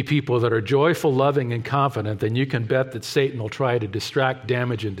to be people that are joyful, loving, and confident, then you can bet that Satan will try to distract,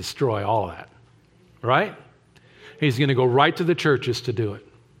 damage, and destroy all of that. Right? He's going to go right to the churches to do it.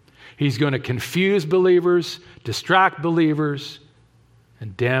 He's going to confuse believers, distract believers,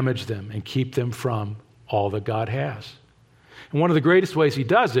 and damage them and keep them from all that God has. And one of the greatest ways he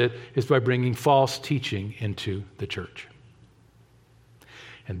does it is by bringing false teaching into the church.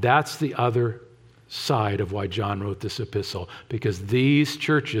 And that's the other side of why John wrote this epistle, because these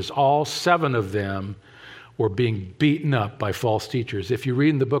churches, all 7 of them, were being beaten up by false teachers. If you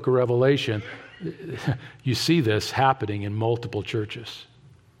read in the book of Revelation, you see this happening in multiple churches.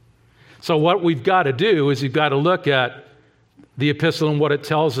 So what we've got to do is we've got to look at the epistle and what it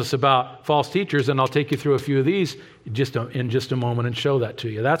tells us about false teachers, and I'll take you through a few of these in just a moment and show that to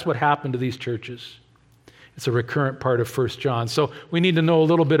you. That's what happened to these churches. It's a recurrent part of 1 John. So we need to know a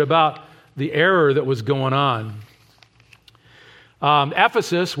little bit about the error that was going on.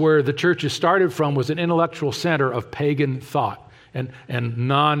 Ephesus, where the churches started from, was an intellectual center of pagan thought and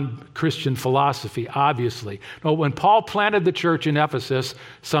non-Christian philosophy, obviously. Now, when Paul planted the church in Ephesus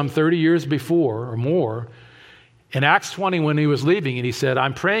some 30 years before or more, in Acts 20, when he was leaving, and he said,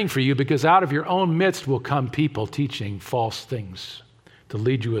 I'm praying for you because out of your own midst will come people teaching false things to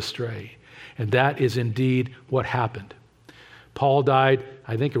lead you astray. And that is indeed what happened. Paul died,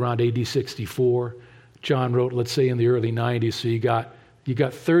 I think, around AD 64. John wrote, let's say, in the early 90s. So you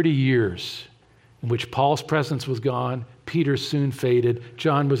got 30 years in which Paul's presence was gone, Peter soon faded,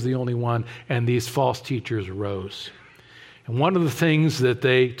 John was the only one, and these false teachers arose. And one of the things that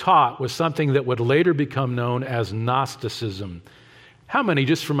they taught was something that would later become known as Gnosticism. How many,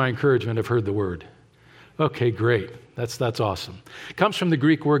 just for my encouragement, have heard the word? Okay, great. That's awesome. It comes from the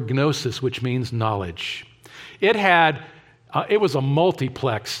Greek word gnosis, which means knowledge. It was a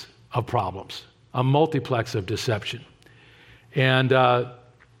multiplex of problems, a multiplex of deception. And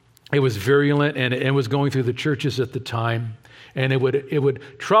it was virulent, and it was going through the churches at the time, and it would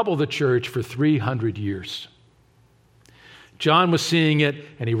trouble the church for 300 years. John was seeing it,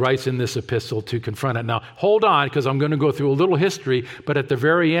 and he writes in this epistle to confront it. Now, hold on, because I'm going to go through a little history, but at the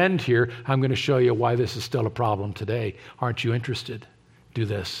very end here, I'm going to show you why this is still a problem today. Aren't you interested? Do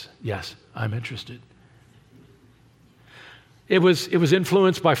this. Yes, I'm interested. It was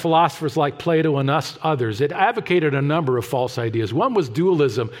influenced by philosophers like Plato and others. It advocated a number of false ideas. One was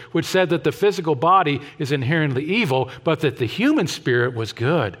dualism, which said that the physical body is inherently evil, but that the human spirit was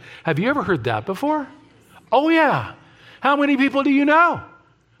good. Have you ever heard that before? Oh, yeah. How many people do you know?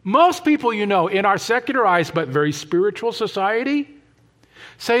 Most people you know in our secularized but very spiritual society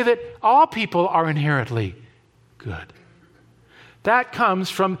say that all people are inherently good. That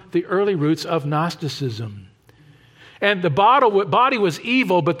comes from the early roots of Gnosticism. And the body was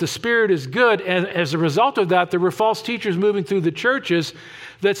evil, but the spirit is good. And as a result of that, there were false teachers moving through the churches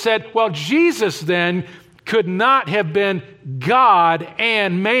that said, well, Jesus then could not have been God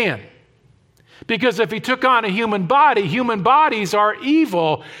and man. Because if he took on a human body, human bodies are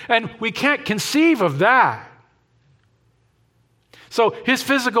evil, and we can't conceive of that. So his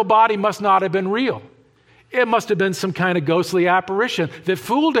physical body must not have been real. It must have been some kind of ghostly apparition that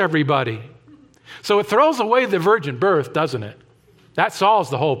fooled everybody. So it throws away the virgin birth, doesn't it? That solves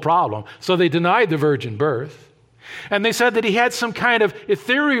the whole problem. So they denied the virgin birth. And they said that he had some kind of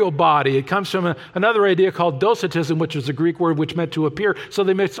ethereal body. It comes from another idea called docetism, which is a Greek word which meant to appear. So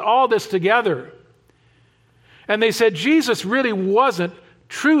they mixed all this together. And they said Jesus really wasn't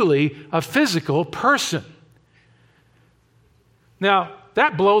truly a physical person. Now,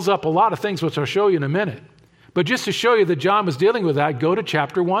 that blows up a lot of things, which I'll show you in a minute. But just to show you that John was dealing with that, go to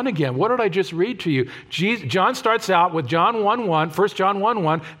chapter 1 again. What did I just read to you? John starts out with John 1:1, 1 John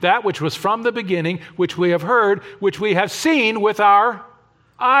 1:1, that which was from the beginning, which we have heard, which we have seen with our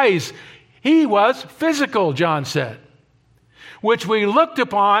eyes. He was physical, John said, which we looked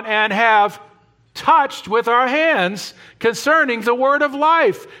upon and have touched with our hands concerning the word of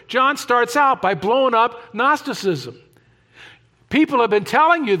life. John starts out by blowing up Gnosticism. People have been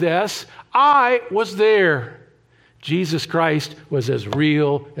telling you this. I was there. Jesus Christ was as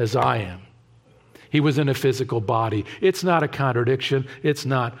real as I am. He was in a physical body. It's not a contradiction. It's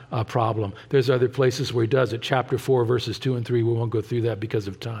not a problem. There's other places where he does it. Chapter 4, verses 2 and 3. We won't go through that because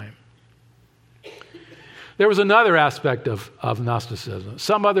of time. There was another aspect of Gnosticism.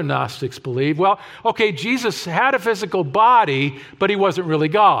 Some other Gnostics believe, well, okay, Jesus had a physical body, but he wasn't really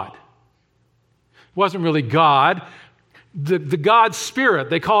God. He wasn't really God. The God Spirit,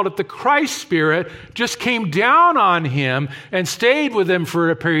 they called it the Christ Spirit, just came down on him and stayed with him for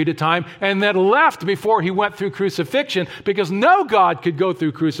a period of time and then left before he went through crucifixion, because no God could go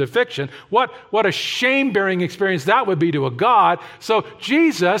through crucifixion. What a shame-bearing experience that would be to a God. So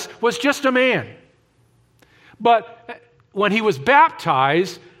Jesus was just a man. But when he was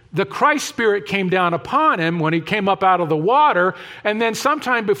baptized, the Christ Spirit came down upon him when he came up out of the water, and then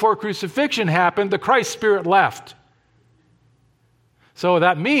sometime before crucifixion happened, the Christ Spirit left. So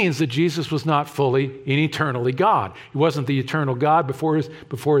that means that Jesus was not fully and eternally God. He wasn't the eternal God before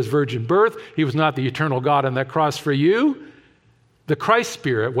his virgin birth. He was not the eternal God on that cross for you. The Christ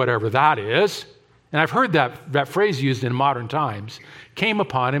Spirit, whatever that is, and I've heard that phrase used in modern times, came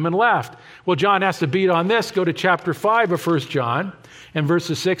upon him and left. Well, John has to beat on this. Go to chapter 5 of 1 John and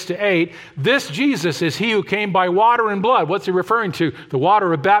verses 6 to 8. This Jesus is he who came by water and blood. What's he referring to? The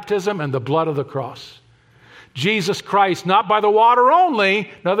water of baptism and the blood of the cross. Jesus Christ, not by the water only.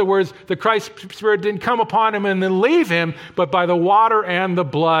 In other words, the Christ Spirit didn't come upon him and then leave him, but by the water and the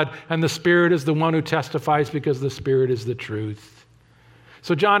blood. And the Spirit is the one who testifies, because the Spirit is the truth.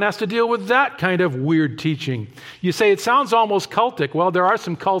 So John has to deal with that kind of weird teaching. You say it sounds almost cultic. Well, there are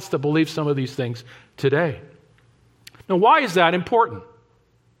some cults that believe some of these things today. Now, why is that important?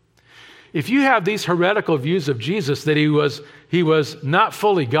 If you have these heretical views of Jesus, that he was not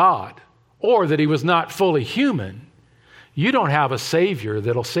fully God, or that he was not fully human, you don't have a Savior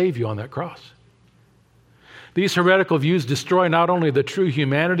that'll save you on that cross. These heretical views destroy not only the true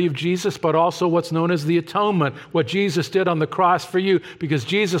humanity of Jesus, but also what's known as the atonement, what Jesus did on the cross for you, because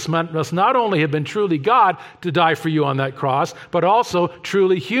Jesus must not only have been truly God to die for you on that cross, but also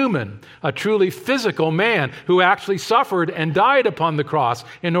truly human, a truly physical man who actually suffered and died upon the cross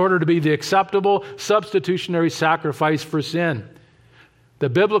in order to be the acceptable substitutionary sacrifice for sin. The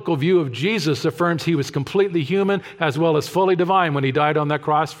biblical view of Jesus affirms he was completely human as well as fully divine when he died on that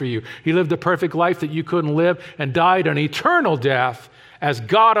cross for you. He lived a perfect life that you couldn't live and died an eternal death as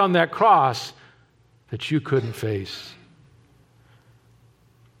God on that cross that you couldn't face.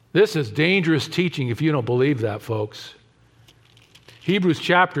 This is dangerous teaching if you don't believe that, folks. Hebrews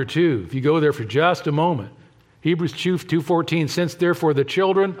chapter 2, if you go there for just a moment. Hebrews 2:14, since therefore the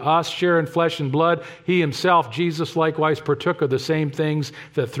children, us, share in flesh and blood, he himself, Jesus, likewise partook of the same things,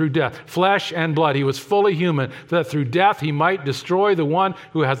 that through death, flesh and blood, he was fully human, that through death he might destroy the one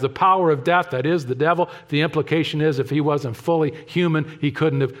who has the power of death, that is, the devil. The implication is, if he wasn't fully human, he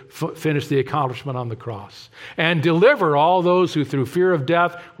couldn't have finished the accomplishment on the cross. And deliver all those who through fear of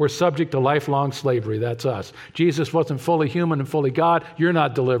death were subject to lifelong slavery. That's us. Jesus wasn't fully human and fully God. You're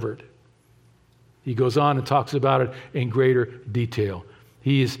not delivered. He goes on and talks about it in greater detail.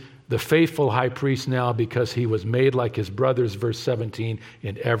 He is the faithful high priest now because he was made like his brothers, verse 17,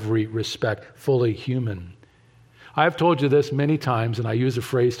 in every respect, fully human. I've told you this many times, and I use a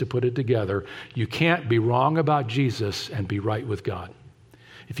phrase to put it together. You can't be wrong about Jesus and be right with God.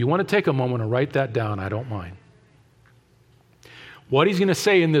 If you want to take a moment and write that down, I don't mind. What he's going to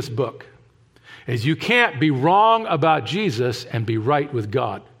say in this book is you can't be wrong about Jesus and be right with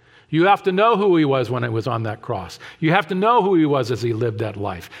God. You have to know who he was when he was on that cross. You have to know who he was as he lived that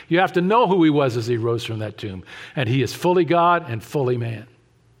life. You have to know who he was as he rose from that tomb. And he is fully God and fully man.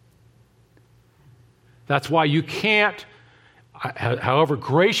 That's why you can't, however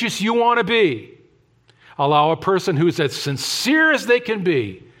gracious you want to be, allow a person who's as sincere as they can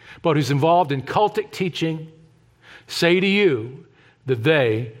be, but who's involved in cultic teaching, say to you that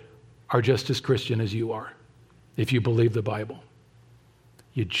they are just as Christian as you are. if you believe the Bible.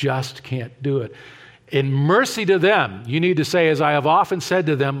 You just can't do it. In mercy to them, you need to say, as I have often said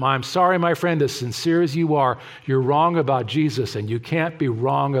to them, I'm sorry, my friend, as sincere as you are, you're wrong about Jesus, and you can't be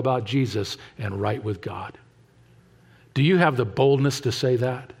wrong about Jesus and right with God. Do you have the boldness to say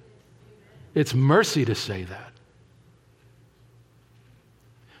that? It's mercy to say that.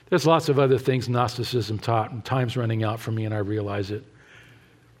 There's lots of other things Gnosticism taught, and time's running out for me, and I realize it.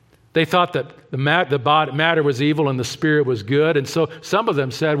 They thought that the matter was evil and the spirit was good. And so some of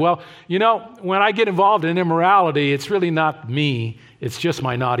them said, well, you know, when I get involved in immorality, it's really not me. It's just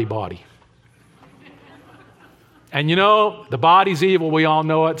my naughty body. And you know, the body's evil. We all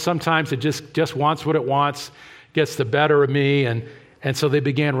know it. Sometimes it just wants what it wants, gets the better of me. And so they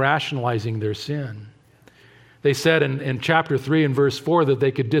began rationalizing their sin. They said in chapter 3 and verse 4 that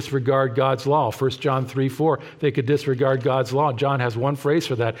they could disregard God's law. 1 John 3:4, they could disregard God's law. John has one phrase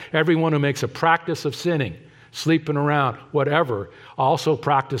for that. Everyone who makes a practice of sinning, sleeping around, whatever, also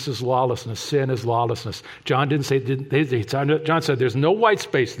practices lawlessness. Sin is lawlessness. John didn't say, John said there's no white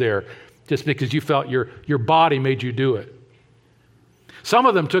space there just because you felt your body made you do it. Some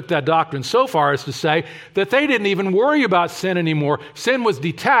of them took that doctrine so far as to say that they didn't even worry about sin anymore. Sin was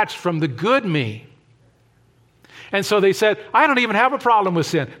detached from the good me. And so they said, I don't even have a problem with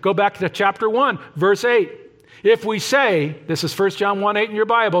sin. Go back to chapter 1, verse 8. If we say, this is 1 John 1:8 in your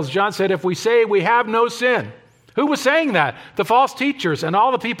Bibles, John said, if we say we have no sin. Who was saying that? The false teachers and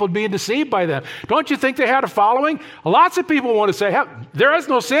all the people being deceived by them. Don't you think they had a following? Lots of people want to say, there is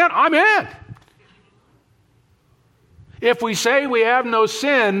no sin, I'm in. If we say we have no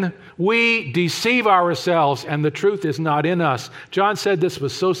sin, we deceive ourselves, and the truth is not in us. John said this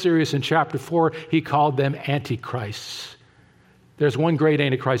was so serious in chapter 4, he called them antichrists. There's one great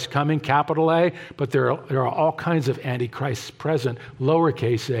antichrist coming, capital A, but there are all kinds of antichrists present,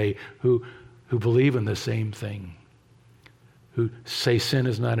 lowercase a, who believe in the same thing, who say sin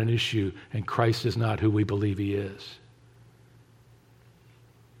is not an issue and Christ is not who we believe he is.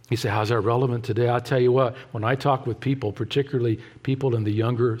 You say, how's that relevant today? I'll tell you what, when I talk with people, particularly people in the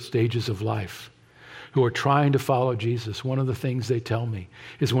younger stages of life who are trying to follow Jesus, one of the things they tell me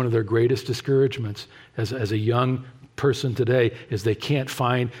is one of their greatest discouragements as a young person today is they can't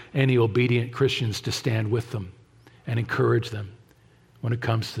find any obedient Christians to stand with them and encourage them when it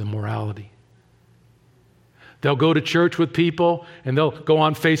comes to morality. They'll go to church with people and they'll go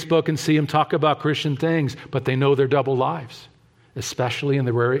on Facebook and see them talk about Christian things, but they know their double lives, especially in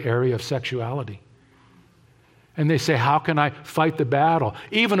the area of sexuality. And they say, how can I fight the battle?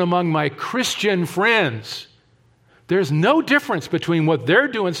 Even among my Christian friends, there's no difference between what they're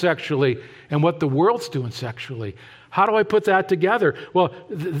doing sexually and what the world's doing sexually. How do I put that together? Well,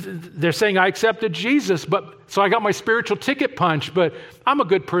 they're saying I accepted Jesus, so I got my spiritual ticket punched, but I'm a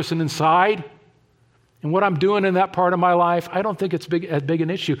good person inside. And what I'm doing in that part of my life, I don't think it's as big an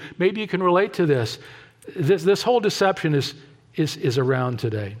issue. Maybe you can relate to this. This whole deception is around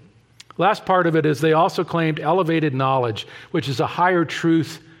today. Last part of it is they also claimed elevated knowledge, which is a higher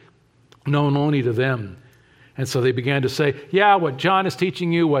truth known only to them. And so they began to say, yeah, what John is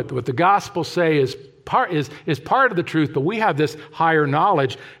teaching you, what the Gospels say is part of the truth, but we have this higher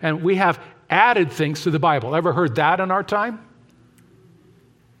knowledge, and we have added things to the Bible. Ever heard that in our time?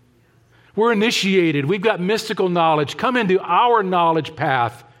 We're initiated. We've got mystical knowledge. Come into our knowledge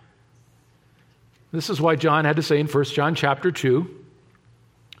path. This is why John had to say in 1 John chapter 2,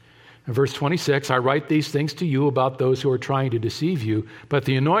 in verse 26, I write these things to you about those who are trying to deceive you, but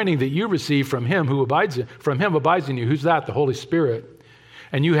the anointing that you receive from him abides in you. Who's that? The Holy Spirit.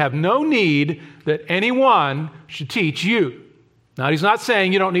 And you have no need that anyone should teach you. Now, he's not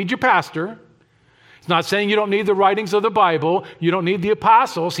saying you don't need your pastor. He's not saying you don't need the writings of the Bible. You don't need the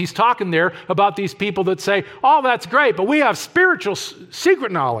apostles. He's talking there about these people that say, oh, that's great, but we have spiritual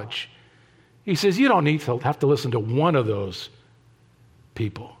secret knowledge. He says, you don't need to have to listen to one of those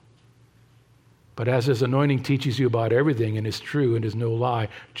people. But as his anointing teaches you about everything and is true and is no lie,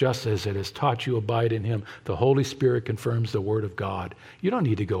 just as it has taught you, abide in him. The Holy Spirit confirms the word of God. You don't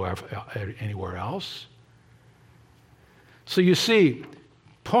need to go anywhere else. So you see,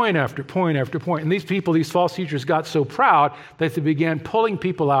 point after point after point. And these people, these false teachers, got so proud that they began pulling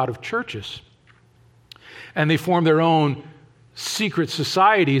people out of churches. And they formed their own secret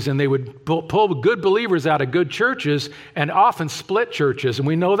societies, and they would pull good believers out of good churches and often split churches. And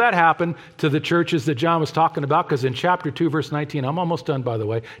we know that happened to the churches that John was talking about, because in chapter 2, verse 19, I'm almost done, by the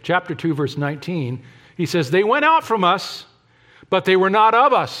way, chapter 2, verse 19, he says, they went out from us, but they were not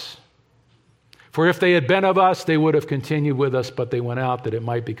of us. For if they had been of us, they would have continued with us, but they went out that it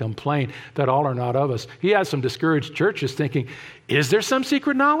might become plain that all are not of us. He had some discouraged churches thinking, is there some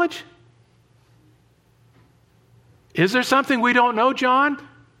secret knowledge? Is there something we don't know, John?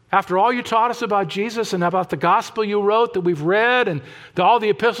 After all you taught us about Jesus and about the gospel you wrote that we've read and all the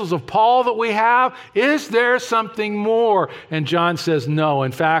epistles of Paul that we have, is there something more? And John says, no.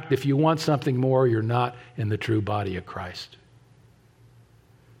 In fact, if you want something more, you're not in the true body of Christ.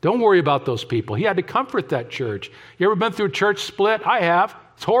 Don't worry about those people. He had to comfort that church. You ever been through a church split? I have.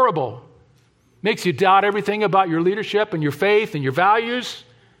 It's horrible. Makes you doubt everything about your leadership and your faith and your values.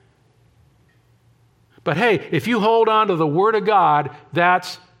 But hey, if you hold on to the Word of God,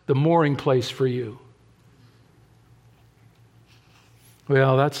 that's the mooring place for you.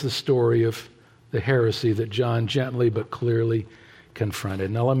 Well, that's the story of the heresy that John gently but clearly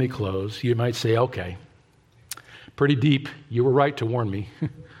confronted. Now let me close. You might say, okay, pretty deep. You were right to warn me.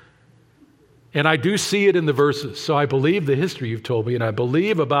 And I do see it in the verses. So I believe the history you've told me, and I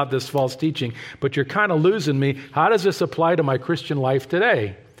believe about this false teaching, but you're kind of losing me. How does this apply to my Christian life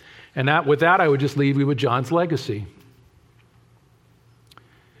today? And with that, I would just leave you with John's legacy.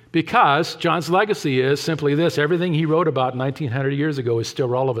 Because John's legacy is simply this: everything he wrote about 1900 years ago is still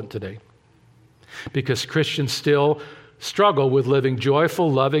relevant today. Because Christians still struggle with living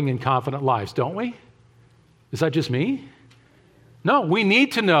joyful, loving, and confident lives, don't we? Is that just me? No, we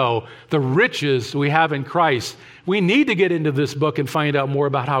need to know the riches we have in Christ. We need to get into this book and find out more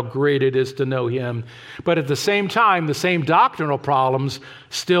about how great it is to know Him. But at the same time, the same doctrinal problems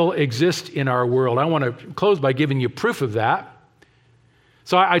still exist in our world. I want to close by giving you proof of that.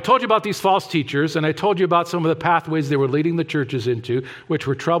 So I told you about these false teachers, and I told you about some of the pathways they were leading the churches into, which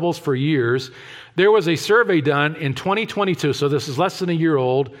were troubles for years. There was a survey done in 2022, so this is less than a year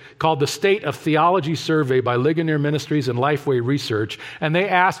old, called the State of Theology Survey by Ligonier Ministries and Lifeway Research, and they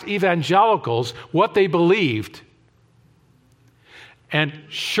asked evangelicals what they believed. And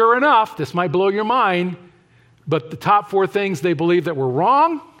sure enough, this might blow your mind, but the top 4 things they believed that were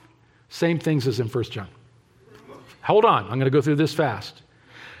wrong, same things as in 1 John. Hold on, I'm going to go through this fast.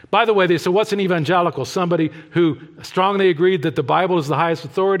 By the way, they said, what's an evangelical? Somebody who strongly agreed that the Bible is the highest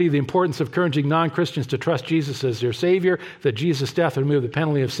authority, the importance of encouraging non-Christians to trust Jesus as their Savior, that Jesus' death removed the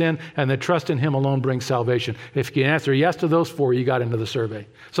penalty of sin, and that trust in Him alone brings salvation. If you answer yes to those 4, you got into the survey.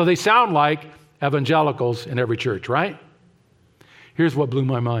 So they sound like evangelicals in every church, right? Here's what blew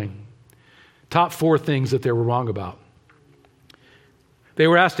my mind. Top 4 things that they were wrong about. They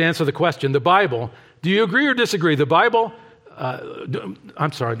were asked to answer the question, the Bible, do you agree or disagree? The Bible...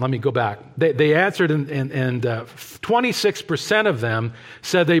 I'm sorry, let me go back. They answered, and 26% of them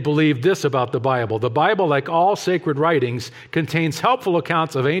said they believed this about the Bible. The Bible, like all sacred writings, contains helpful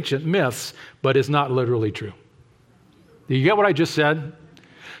accounts of ancient myths, but is not literally true. Do you get what I just said?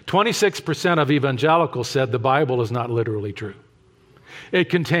 26% of evangelicals said the Bible is not literally true.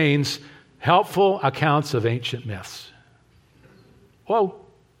 It contains helpful accounts of ancient myths. Whoa.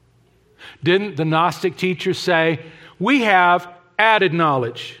 Didn't the Gnostic teachers say, we have added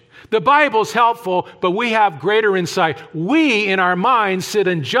knowledge. The Bible's helpful, but we have greater insight. We, in our minds, sit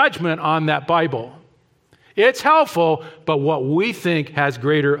in judgment on that Bible. It's helpful, but what we think has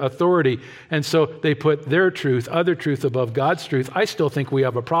greater authority. And so they put their truth, other truth, above God's truth. I still think we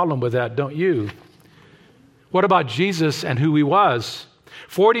have a problem with that, don't you? What about Jesus and who He was?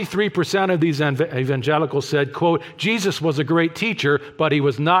 43% of these evangelicals said, quote, Jesus was a great teacher, but He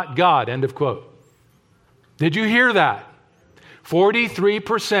was not God, end of quote. Did you hear that?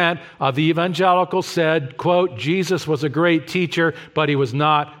 43% of the evangelicals said, quote, Jesus was a great teacher, but He was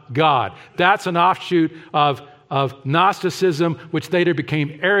not God. That's an offshoot of Gnosticism, which later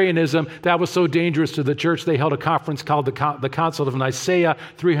became Arianism. That was so dangerous to the church, they held a conference called the Council of Nicaea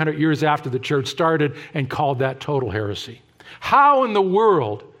 300 years after the church started and called that total heresy. How in the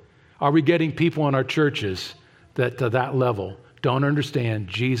world are we getting people in our churches that to that level don't understand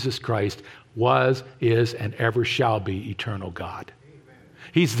Jesus Christ was, is, and ever shall be eternal God?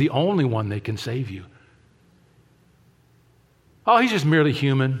 He's the only one that can save you. Oh, He's just merely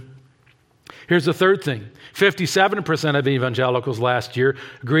human. Here's the third thing. 57% of evangelicals last year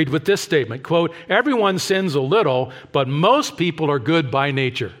agreed with this statement, quote, everyone sins a little, but most people are good by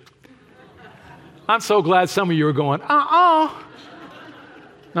nature. I'm so glad some of you are going,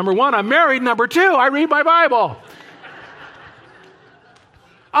 Number 1, I'm married. Number 2, I read my Bible.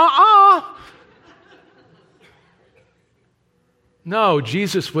 No,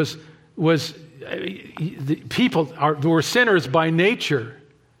 Jesus was people were sinners by nature.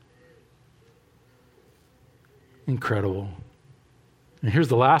 Incredible. And here's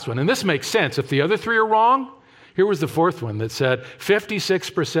the last one. And this makes sense. If the other 3 are wrong, here was the 4th one that said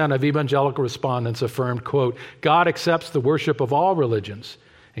 56% of evangelical respondents affirmed, quote, God accepts the worship of all religions,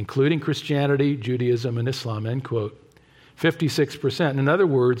 including Christianity, Judaism, and Islam, end quote. 56%. In other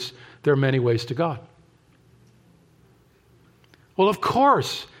words, there are many ways to God. Well, of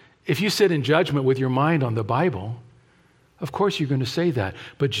course, if you sit in judgment with your mind on the Bible, of course you're going to say that.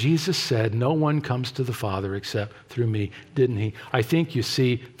 But Jesus said, no one comes to the Father except through me, didn't he? I think you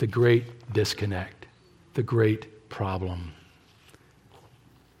see the great disconnect, the great problem.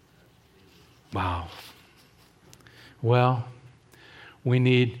 Wow. Well, we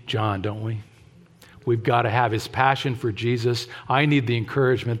need John, don't we? We've got to have his passion for Jesus. I need the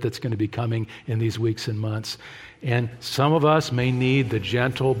encouragement that's going to be coming in these weeks and months. And some of us may need the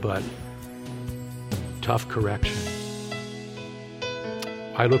gentle but tough correction.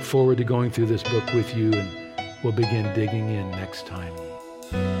 I look forward to going through this book with you, and we'll begin digging in next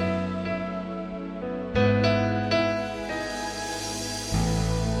time.